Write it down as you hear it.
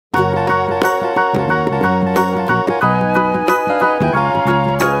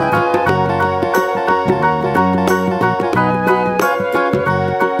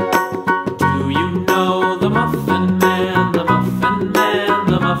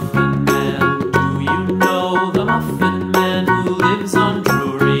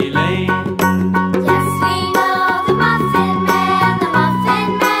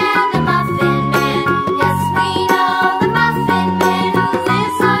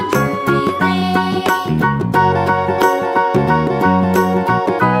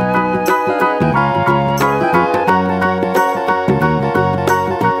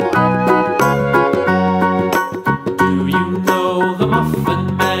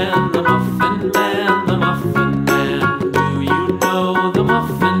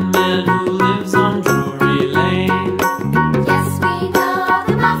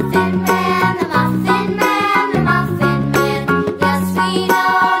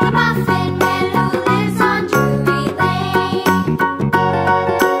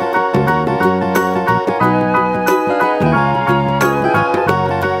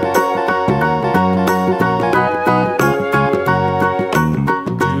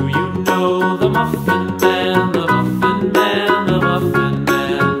Muffin Man, the Muffin Man, the Muffin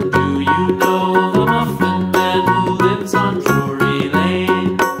Man. Do you know the Muffin Man who lives on Drury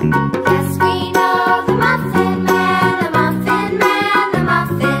Lane? Yes, we know the Muffin Man, the Muffin Man, the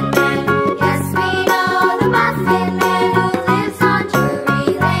Muffin Man. Yes, we know the Muffin Man who lives on Drury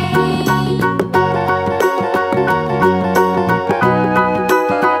Lane.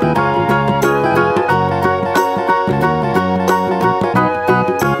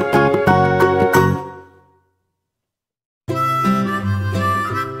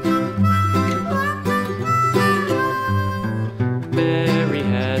 Mary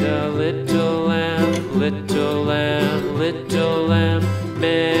had a little lamb, little lamb, little lamb.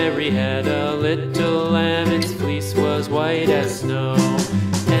 Mary had a little lamb, its fleece was white as snow.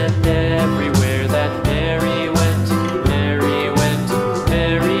 And everywhere that Mary went, Mary went,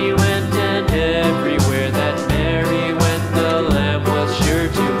 Mary went. And everywhere that Mary went, the lamb was sure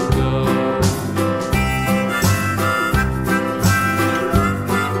to go.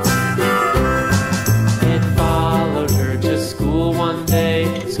 It followed her to school one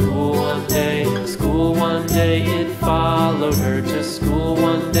day, school one day, school one day. It followed her to school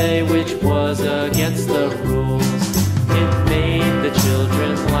one day, which was against the rules. It made the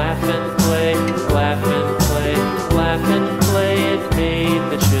children laugh and play, laugh and play, laugh and play. It made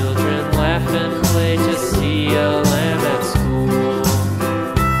the children laugh and play to see a lamb at school.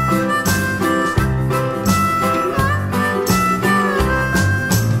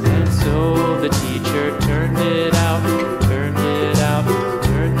 And so the teacher turned it out, turned it out,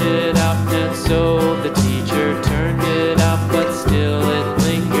 turned it out. And so the teacher turned it out, but still it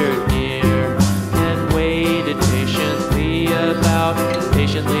lingered near and waited patiently about,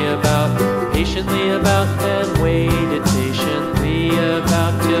 patiently about, patiently about, and waited patiently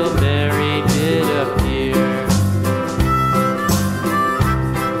about till